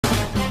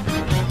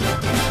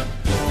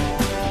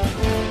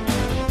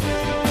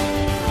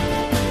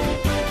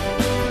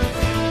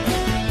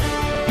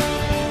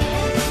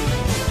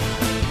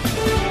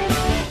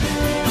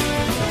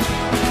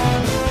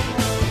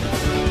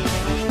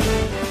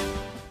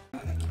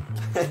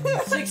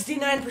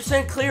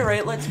69% clear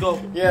rate. Let's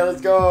go. Yeah,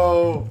 let's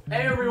go.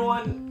 Hey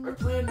everyone, we're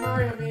playing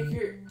Mario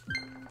Maker.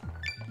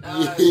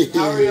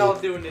 How are y'all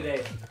doing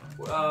today?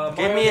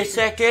 Give me a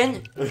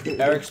second.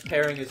 Eric's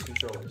pairing his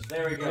controllers.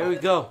 There we go. There we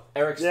go.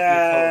 Eric's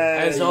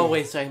As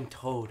always, I'm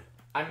Toad.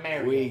 I'm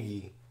Mary.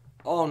 Wiggy.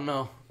 Oh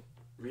no.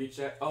 Reach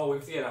out. Oh, we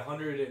have to get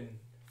 100 and.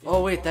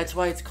 Oh wait, that's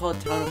why it's called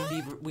Town of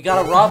Fever. We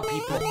gotta rob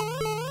people.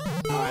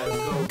 Alright,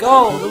 let's go.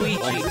 Go, Why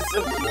Luigi. is it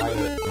so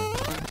quiet?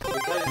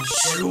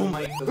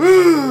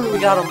 We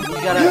gotta.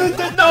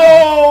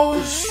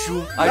 No!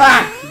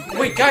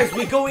 Wait, guys,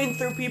 we go in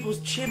through people's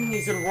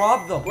chimneys and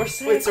rob them. Wait,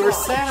 so we're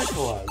Santa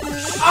Claus.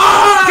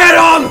 Get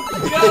him!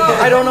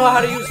 I don't know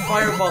how to use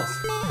fireballs.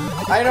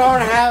 I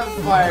don't have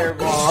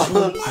fireballs.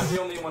 I'm the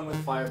only one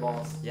with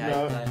fireballs. Yeah.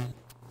 No.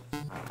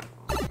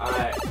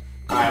 Alright,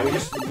 we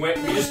just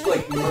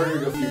like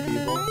murdered a few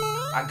people.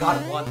 I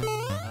got one.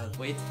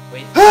 Wait.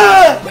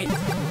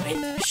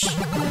 Shh.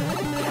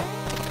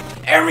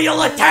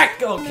 Aerial attack!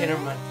 Okay,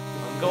 never mind.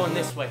 I'm going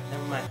this way.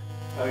 Never mind.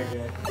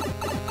 Okay.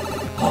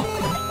 Oh,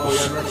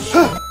 yeah,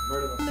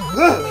 murder them.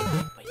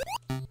 Wait.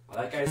 Oh,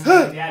 that guy's in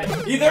the attic.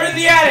 They're in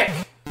the attic!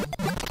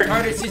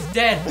 Tardis is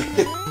dead.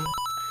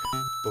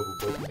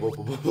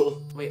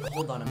 Bubble. Wait,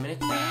 hold on a minute.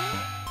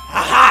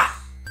 Haha!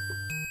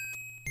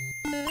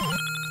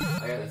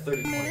 I got a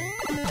 30 coin.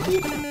 Where are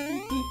you going?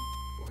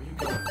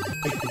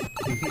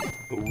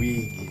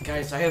 Wiggy.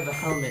 Guys, I have a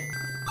helmet.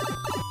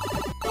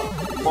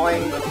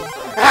 Boing.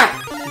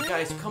 You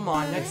guys, come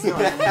on, next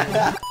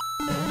time.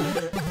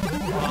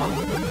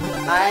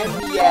 I'm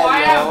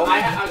yellow.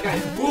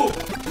 Guys, move!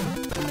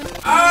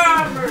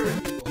 Murder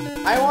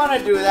people. I want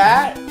to do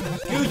that.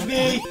 Excuse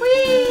me.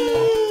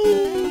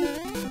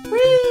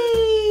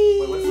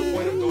 Wait, what's the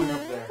point of going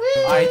up there?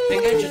 I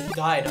think I just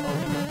died. Oh,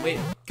 no, wait,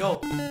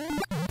 go.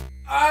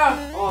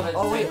 Oh, that's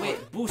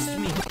Wait, boost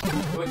me.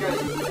 Wait, guys,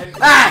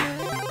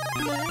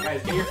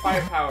 guys, get your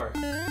firepower. I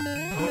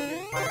want to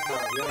get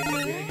firepower. We gotta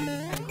get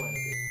this 10 coin up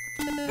here.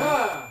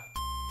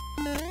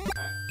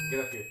 Alright, get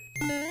up here.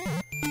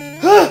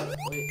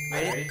 Wait,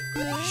 Ready?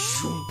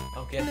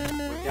 Okay.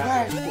 We're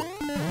down here.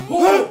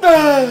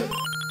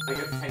 I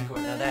got the 10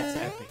 coin. Now that's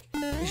epic. We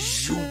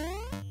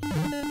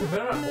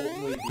better not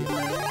ultimately be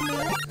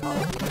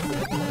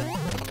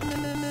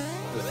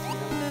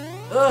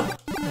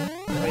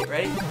Wait,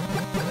 ready?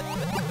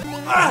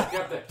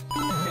 Get up there. Hit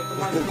the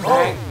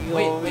one.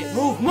 Wait,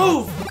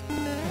 move!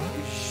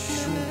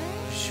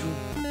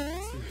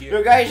 No,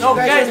 guys, No, you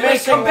guys are wait,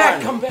 missing come back,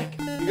 one. come back.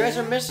 You guys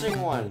are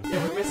missing one. Yeah,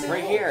 we're missing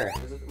Right one. here.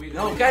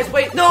 No, guys,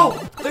 wait, no!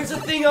 There's a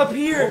thing up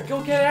here.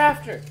 Go get it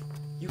after.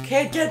 You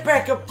can't get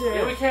back up there.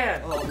 Yeah, we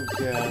can. Oh,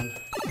 Yeah.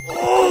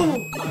 oh!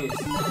 Nice.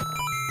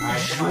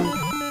 Alright, come on.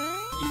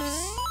 Thieves.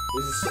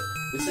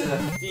 This is a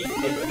thief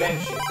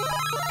adventure.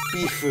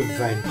 Beef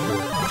adventure.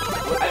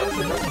 I was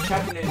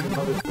checking in your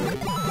Mother 3.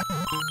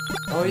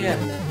 Oh yeah.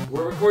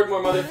 We're recording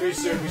more Mother 3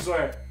 soon, we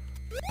swear.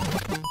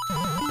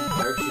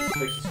 Eric should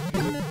fix his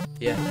computer.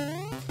 Yeah.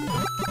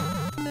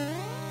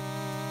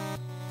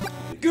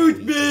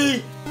 Good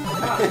me!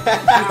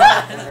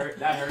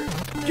 That hurt.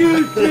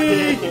 Good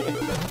me!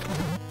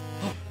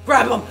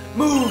 Grab him!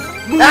 Move!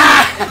 We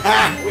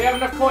have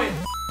enough coins!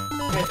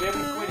 Guys, we have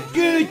enough coins.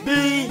 Good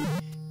me!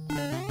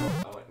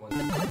 Oh, wait, one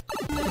second.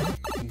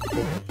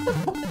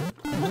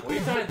 What are you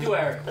trying to do,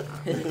 Eric?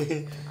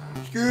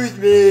 Excuse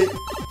me.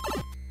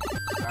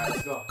 Alright,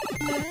 let's go.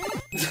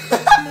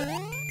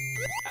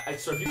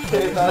 So if you I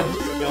thought I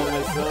just killed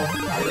myself.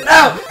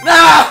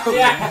 No!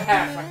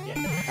 Yeah! Fuck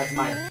yeah. That's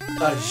mine.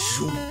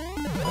 Shoot.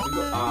 Let's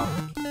go. I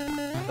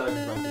thought I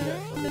could run through that.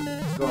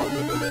 So let's go.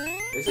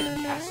 There's a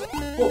castle.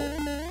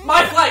 Oh!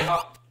 My flag!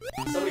 Oh.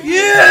 Somebody.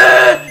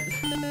 Yeah!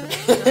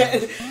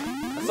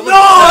 No!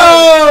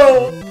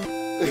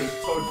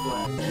 Toad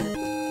flag.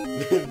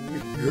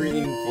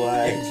 Green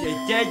flag. It's a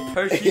dead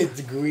person.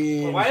 It's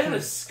green. Why is it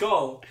a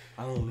skull?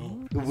 I don't know.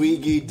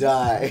 Wiggy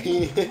die.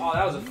 Oh,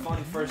 that was a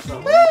fun first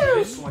one.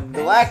 This one.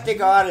 Next.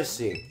 Galactic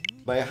Odyssey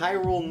by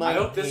Hyrule 19. I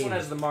hope this one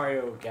has the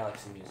Mario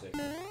Galaxy music.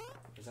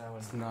 Is that one?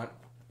 It's not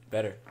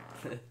better.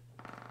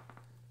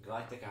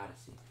 Galactic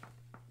Odyssey.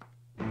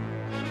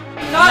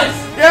 Nice!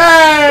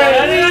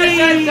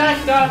 Yay!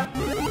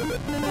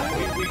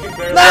 We can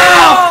barely.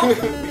 No! We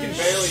can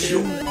barely use. We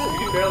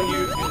can barely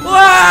use.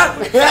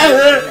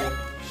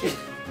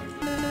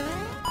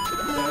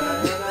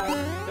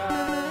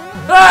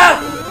 I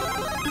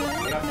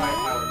got 5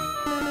 powers.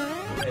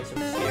 Okay, so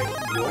I'm scared.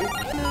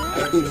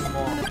 I'm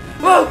small.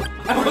 Whoa!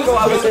 I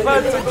was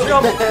about to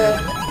jump.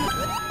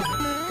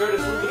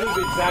 Curtis, we're literally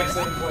the exact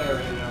same player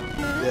right now.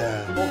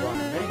 Yeah. Hold on a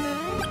minute.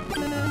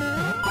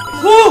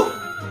 Woo!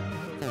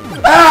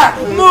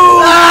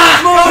 Move!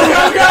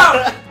 Go!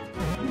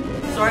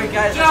 Sorry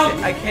guys, Jump!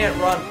 I can't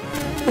run.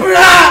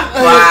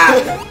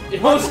 It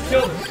almost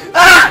killed him.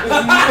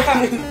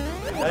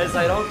 Guys,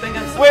 I don't think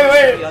I'm supposed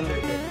to be under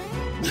here.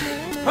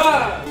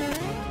 Alright,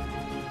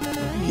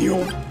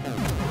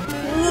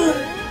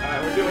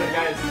 we're doing it,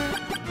 guys.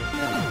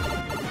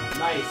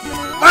 Nice.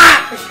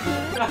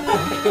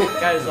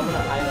 Guys, I'm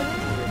gonna hide up here.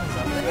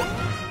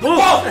 Whoa!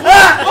 Whoa!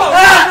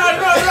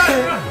 Run!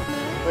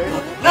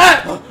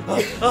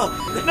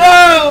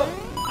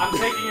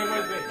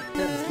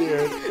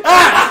 weird.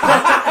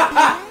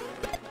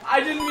 I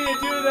didn't mean to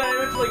do that. I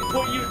meant to like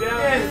put you down.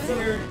 Yes, you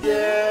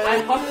did. I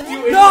hucked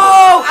you in. No!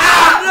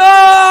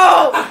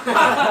 No!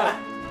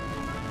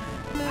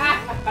 I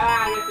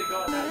have to go.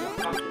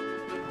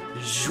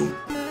 Zoom.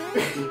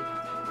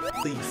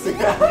 Please,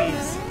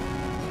 please.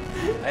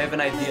 I have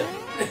an idea.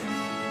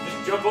 Just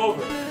jump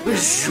over.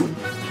 Zoom.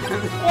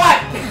 What?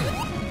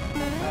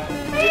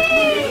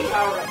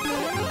 Power up.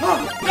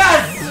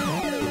 Yes!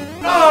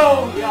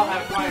 No! We all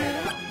have fire now.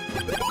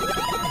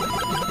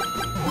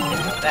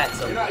 That's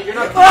You're okay.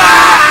 not.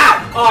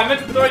 Ah! Oh, I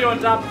meant to throw you on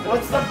top of it.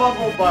 What's the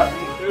bubble button?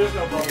 There is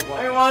no bubble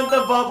button. I want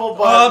the bubble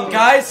button.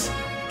 Guys!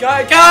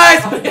 Guys!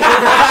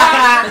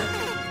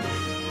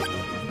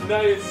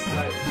 Nice.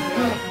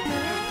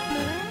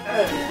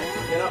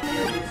 Get up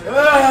here, loser.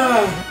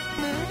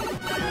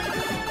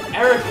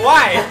 Eric,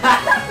 why?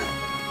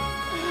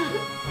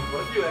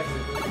 What if you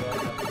actually do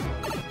that?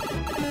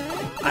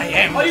 I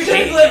am Oh, you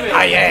did live it!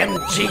 I am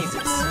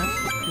Jesus.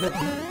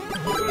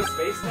 We're going to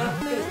space now?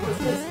 Yes, we're to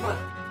space. Come on.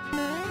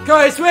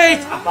 Guys,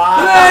 wait!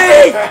 Bye.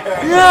 Wait!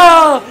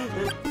 No!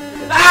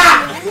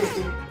 Ah!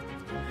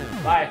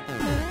 Bye.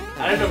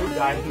 I don't know who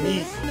died.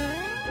 Me.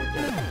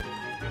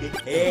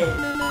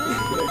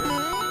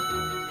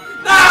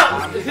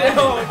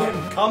 No!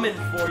 I'm coming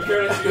for you.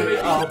 Curtis, you're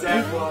making me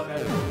dead while I'm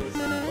editing this.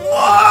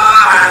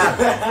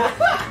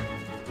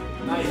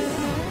 Nice.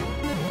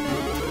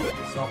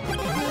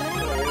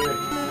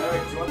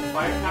 Eric, do you want the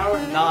fire power?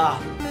 Nah.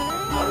 I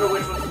don't know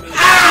which one's me. Ah!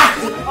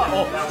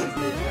 Oh, that one's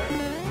me.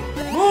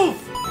 Move!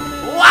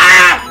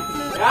 Wow!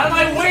 Get out of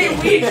my way,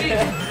 Ouija!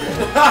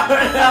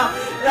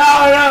 No!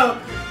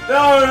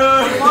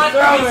 You want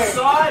Throw me me.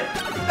 saw it?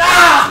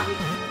 Ah!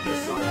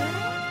 Just saw it.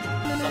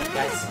 What's up,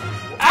 guys?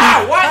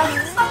 Ah, what?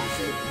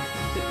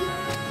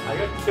 I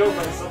got killed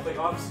by something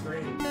off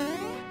screen.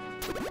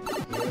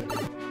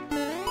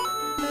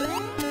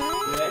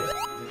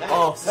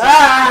 Oh,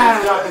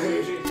 Good job,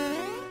 Luigi.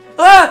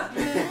 ah!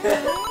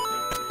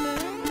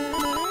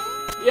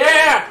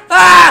 Yeah!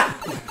 Ah!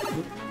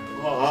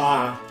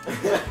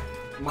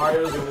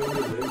 Mario's the only one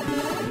who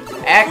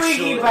lived.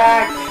 Actually,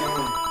 Piggyback.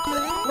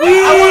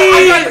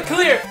 I got the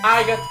clear!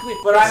 I got the clear.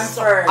 But I'm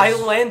first. I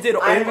landed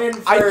I'm over. in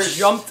I first.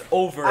 jumped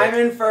over. I'm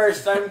in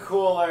first. I'm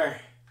cooler.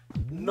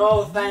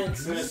 No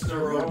thanks, Mr.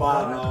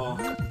 Roboto.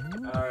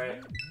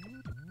 Alright.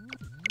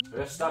 We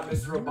gotta stop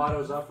Mr.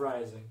 Roboto's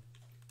uprising.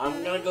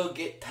 I'm gonna go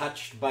get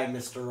touched by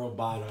Mr.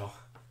 Roboto.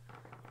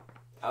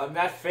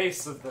 That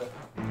face of the...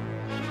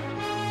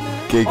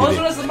 Giggity. Oh, this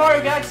one has the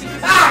Mario Galaxy.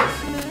 Ah!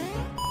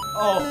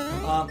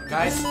 Oh,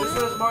 guys. This one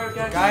has Mario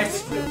Galaxy.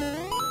 Guys.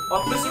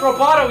 Oh, Mr.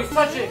 Roboto, he's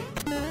touching.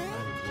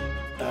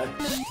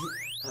 Touched.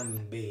 I'm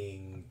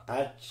being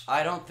touched.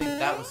 I don't think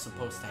that was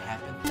supposed to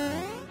happen.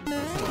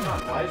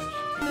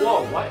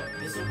 Whoa, what?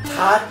 This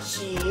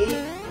Touchy.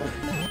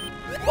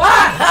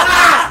 What?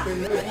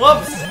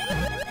 Whoops.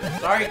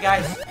 Sorry,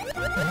 guys.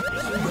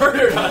 You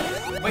murdered us.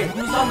 Wait,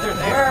 who's under Where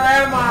there?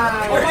 am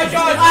I? Oh my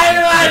god,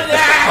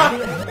 I'm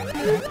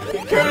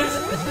Curtis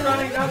is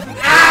running up.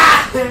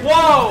 Ah!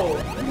 Whoa!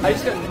 I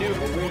just got nuked.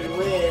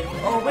 Win.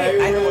 Oh,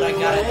 wait, I know what I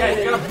got. Guys,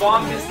 you gotta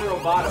bomb Mr.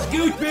 Roboto.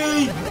 Scoot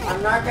me!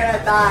 I'm not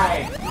gonna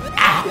die.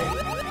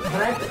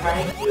 Can I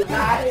prank you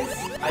guys?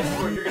 I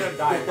swear you're gonna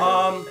die.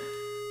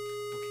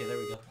 Okay, there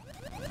we go.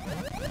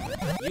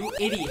 You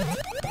idiot.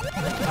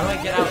 How do I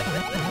get out?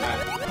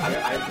 I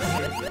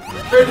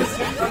Curtis,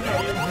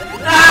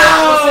 No!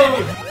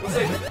 we'll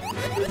save you.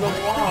 There's a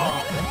wall.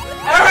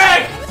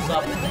 Eric! What's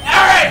up?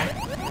 Eric!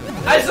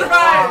 I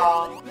survived!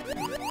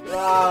 No.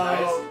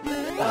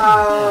 No.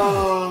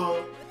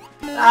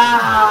 No.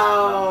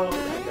 I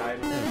died.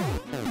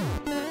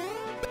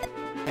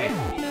 Hey,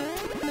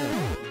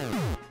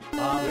 we're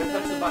gonna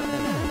touch the button.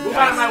 Move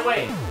out of my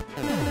way.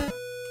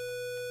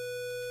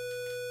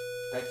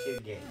 Touch it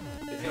again.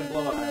 It's gonna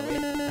blow up my way.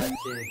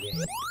 Touch it again.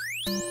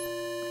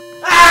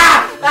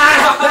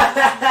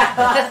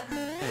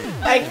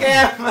 I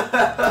can't move.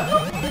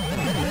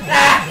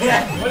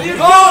 What are you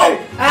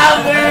Help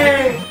me!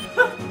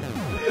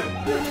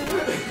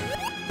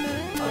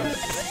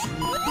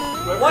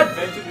 Whoever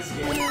invented this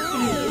game.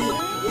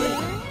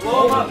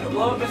 Blow him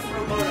up, Mr.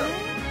 Roboto.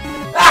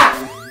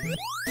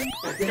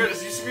 Curtis,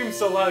 you scream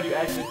so loud you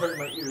actually hurt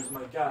my ears,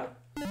 my god.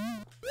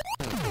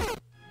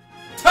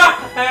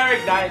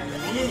 Eric died.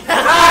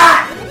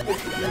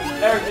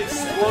 Eric, the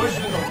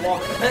explosion in the wall.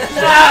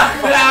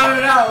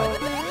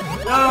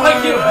 No! Thank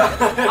you.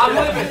 I'm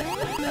living.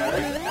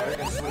 Eric,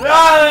 I swear.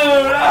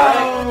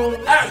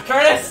 No! Eric,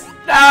 Curtis!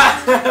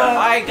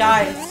 Bye,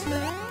 guys.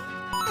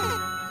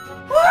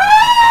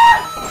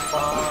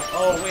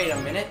 Oh, wait a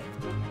minute.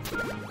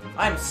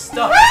 I'm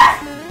stuck.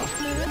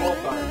 Hold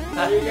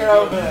on. You get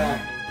over there.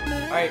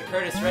 Alright,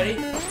 Curtis, ready?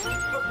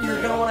 You're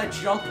gonna want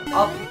to jump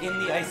up in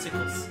the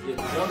icicles.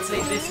 Once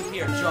they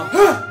disappear, jump.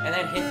 And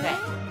then hit that.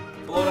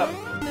 Blow it up.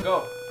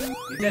 Go.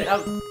 You did it.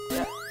 Oh,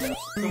 yeah.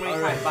 Too many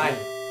Alright, times. bye.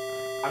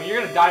 I mean,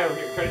 you're gonna die over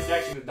here. Curtis, you're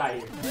actually gonna die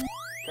here.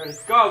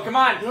 Curtis, go. Come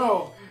on.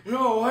 No,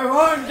 I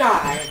won't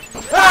die.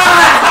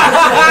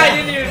 I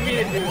didn't even mean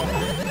to do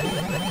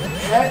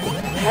that.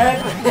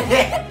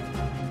 Head.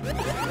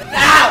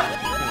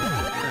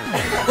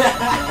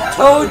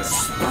 Toad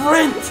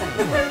sprint!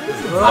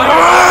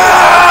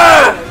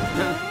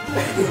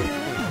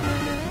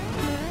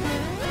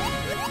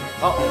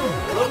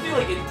 Uh-oh. I love the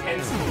like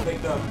intense,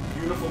 like the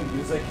beautiful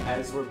music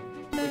as we're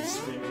like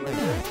screaming like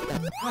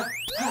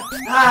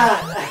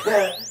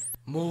this.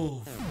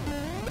 Move.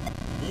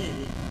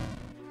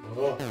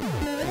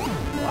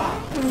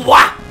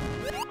 Wow.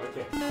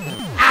 Okay.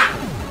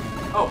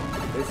 Oh,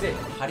 that's it.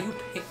 How do you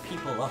pick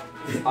people up?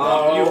 You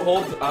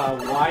hold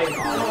Y and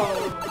R.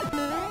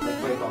 Like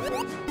wait, oh,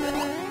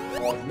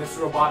 Mr.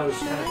 Roboto is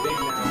kind of big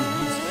now.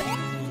 He's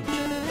huge.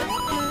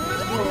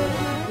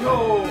 No.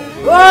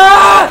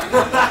 Ah!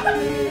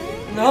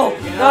 No,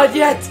 not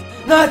yet!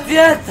 Not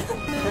yet!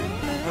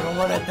 I don't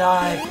want to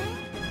die.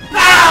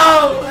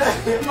 No!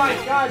 Oh my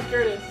God,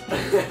 Curtis!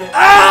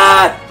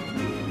 Ah!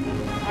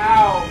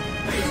 Ow!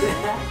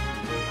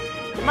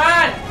 Come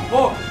on!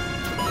 Whoa!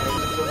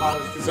 Mr.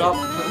 Roboto's too What's big. up?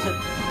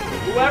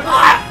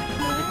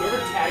 Whoever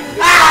tagged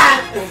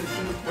this,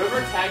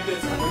 whoever tagged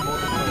this on the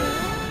multiplayer,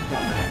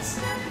 dumbass.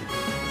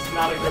 It's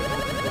not a good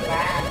one.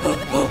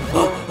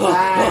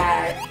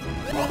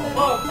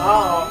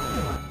 Oh.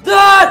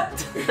 Dad!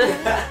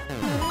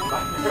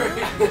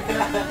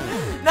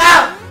 No!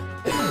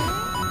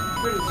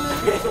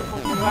 It's so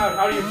fucking loud.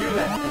 How do you do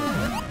that?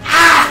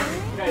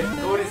 Guys,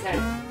 go in his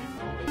head.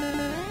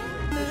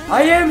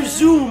 I am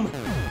Zoom!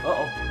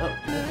 Uh-oh.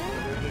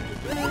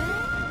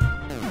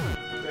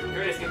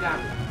 Curtis, get down.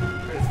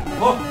 Curtis.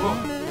 Whoa, whoa.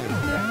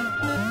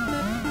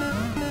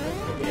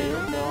 Okay,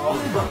 No,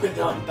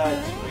 don't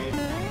touch me.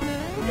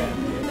 okay.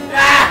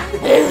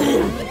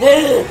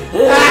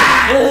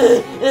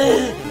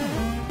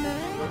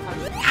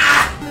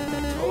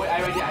 Oh, wait,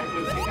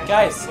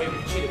 Guys. Wait, we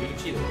can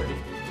cheat it. Ready?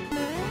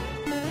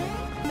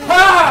 Ha!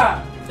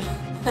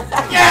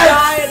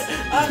 Yes!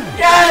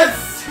 Yes!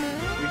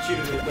 We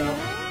cheated it, though.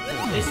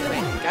 This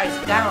way. Guys,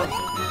 down.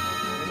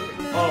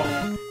 Oh.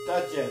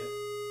 Touch it.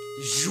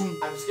 Zoom.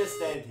 I'm just gonna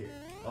stand here.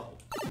 Oh.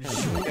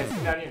 Guys,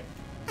 come down here.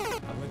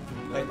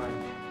 Wait.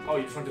 Oh,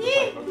 you just want to do the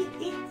fight.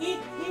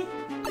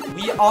 Okay.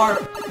 We are...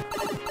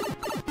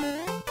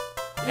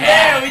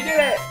 Yeah, we did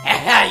it!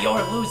 You're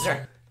a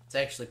loser. It's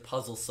actually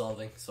puzzle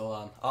solving,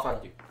 so,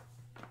 Fuck you.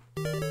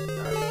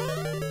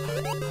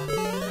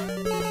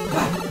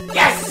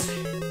 Yes!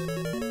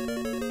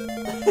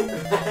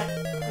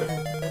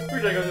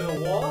 We're gonna go through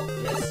the wall?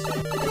 Yes.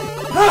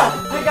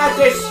 I got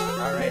this!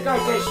 Alright. I got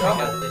this! I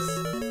got this.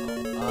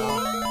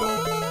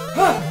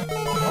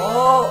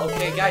 Oh,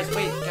 okay, guys,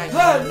 wait, guys.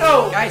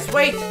 No! Guys,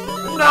 wait!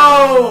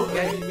 No!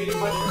 Guys, We did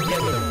much.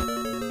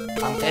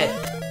 I'm dead.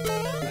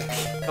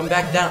 Come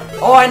back down.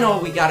 Oh, I know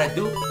what we gotta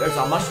do. There's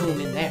a mushroom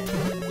in there.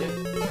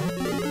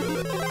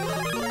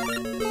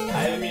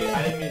 I didn't mean to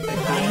take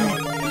that.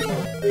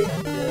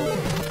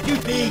 You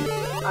think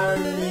I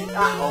need...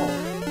 Uh-oh.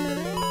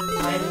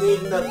 I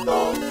need the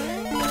dog.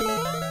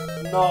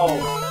 No.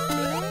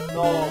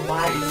 No,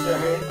 my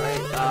turn.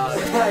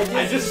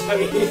 I just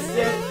squeezed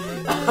it.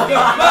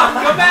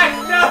 Go back!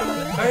 No!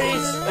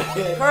 Curtis!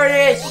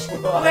 Curtis!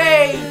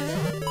 Wait!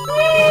 I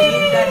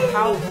need that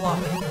cow block.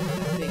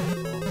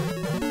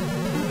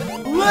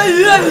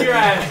 You're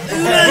at it.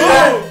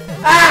 Move!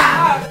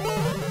 Ah!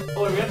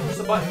 Oh, we gotta push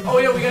the button. Oh,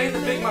 yeah, we gotta hit the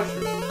big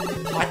mushroom.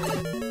 What?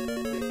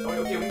 Oh,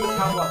 okay, we move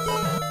power blocks.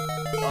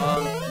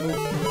 Move.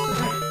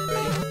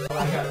 Ready? Oh, I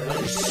got it.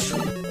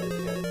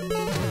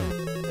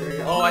 There we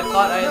go. Oh, I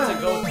thought I had to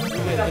go through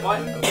Hit that it.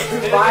 button.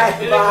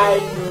 Bye,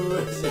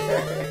 loser.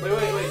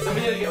 Wait.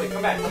 Somebody had to get. Wait,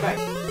 come back.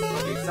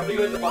 Okay, somebody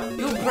go hit the button.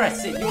 You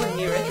press it. You were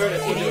near it,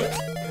 Curtis, idiot.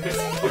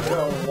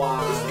 Oh,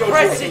 wow. Just go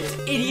Press to it,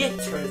 idiot.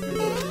 Curtis, go do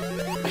it.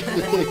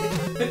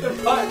 Hit the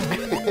button.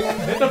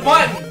 Hit the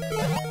button.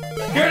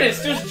 Curtis,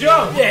 just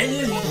jump.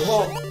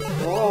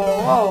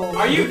 Whoa.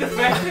 Are you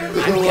defective?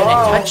 I'm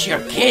gonna touch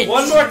your kids.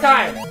 One more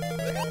time.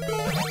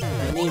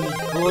 My name is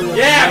Ball of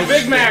Yeah, my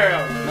Big shit. Mario.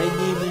 My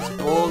name is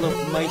Ball of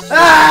my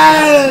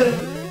shit.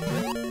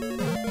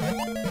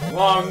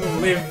 Long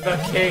live the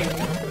king.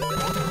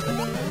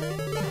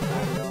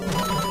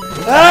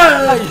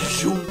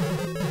 Shoot.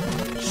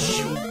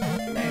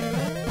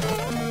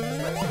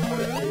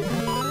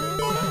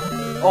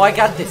 Oh, I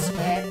got this.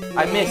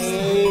 I missed.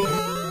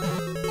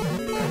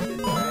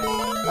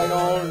 I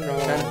don't know.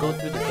 Trying to go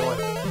through the door.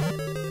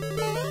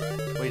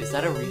 Wait, is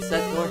that a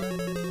reset door?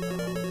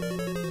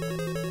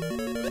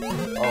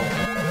 Oh.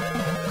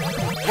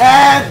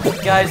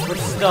 Help! Guys, we're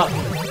stuck.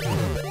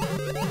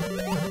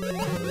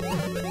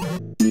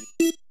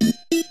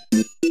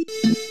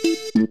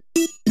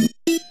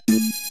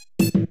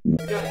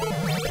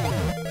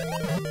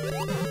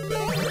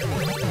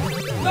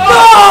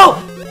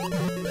 No!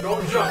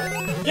 Don't jump.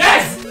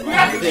 Yes! We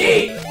got the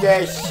key!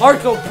 Yes.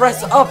 Marco,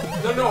 press up.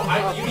 No,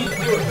 you need to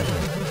do it.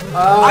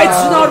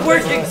 It's not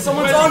working.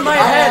 Someone's on my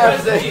head.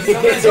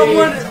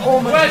 Someone. Oh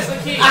my. Where's the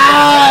key?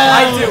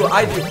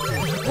 I do.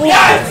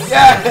 Yes!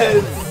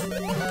 Yes!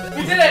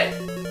 We did it!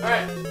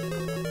 Alright.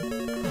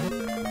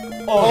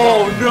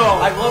 Oh no!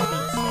 I love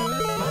these.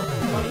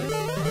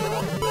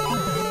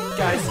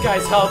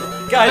 Guys, help!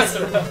 Guys!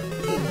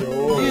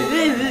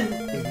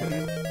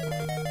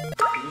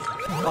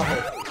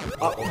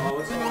 Uh-oh. Oh,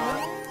 what's going on?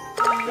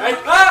 Guys,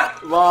 ah!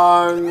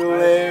 Long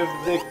live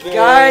the king.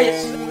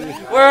 Guys,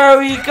 where are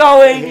we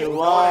going?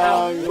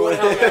 Long live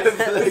This is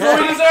the what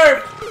we deserve!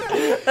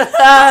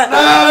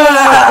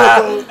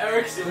 No!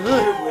 Eric should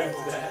have lived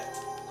that.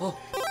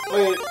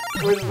 Wait,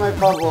 where's my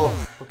bubble?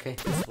 Okay,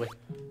 this way.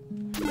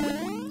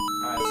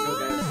 Alright, let's go,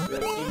 guys. We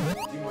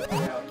got teamwork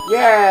out.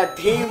 Yeah,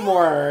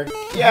 teamwork.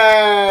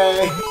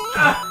 Yay!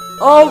 Ah!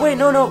 Oh, wait,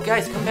 no,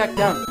 guys, come back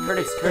down.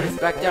 Curtis,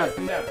 back down.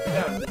 Come down.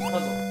 It's a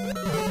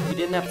puzzle. We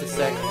didn't have to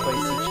sacrifice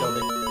each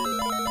other.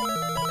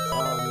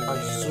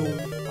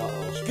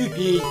 Excuse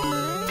me.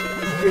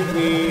 Excuse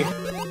me.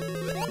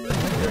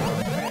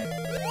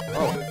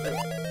 Oh.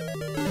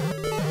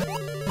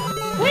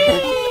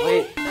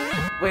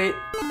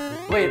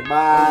 Wait.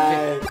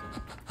 Bye.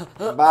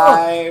 Okay.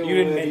 Bye. You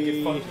didn't make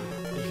it Woody.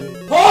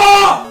 funky.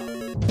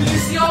 Oh! Did you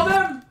see all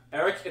them?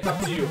 Eric, it's up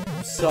to you.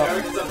 Suck.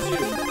 Eric, it's up to you.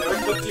 Eric,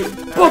 it's up to you.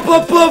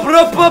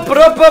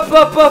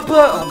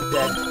 I'm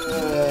dead.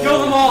 Kill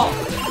them all!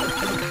 Did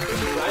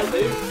I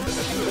live?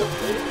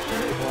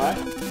 What?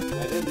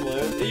 I didn't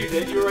live, Yeah, you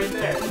did. You were right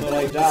there. but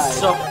I died.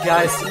 Suck,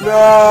 guys.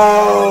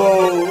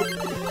 No!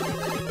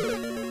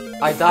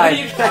 I How do died.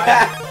 you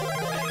die?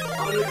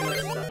 I'm gonna make a nice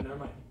stuff. Never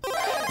mind.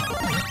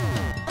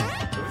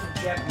 There was some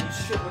Japanese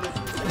shit when this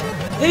was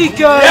Hey,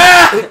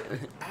 guys.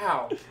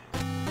 Ow.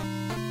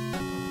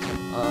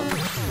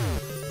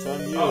 It's on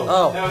you.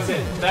 Oh. That was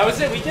it. That was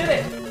it. We did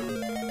it.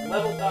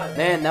 Level done.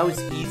 Man, that was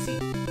easy.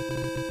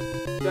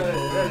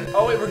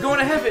 Oh wait, we're going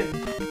to heaven.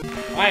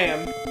 I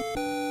am.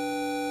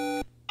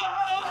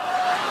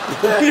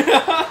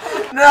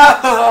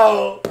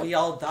 No! We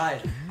all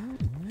died.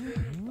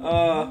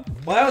 Well,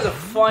 that was a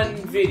fun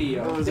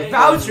video. That was a Thank-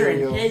 fun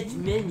video. his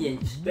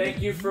minions.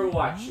 Thank you for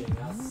watching.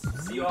 I'll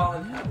see you all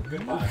in hell.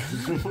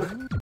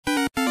 Goodbye.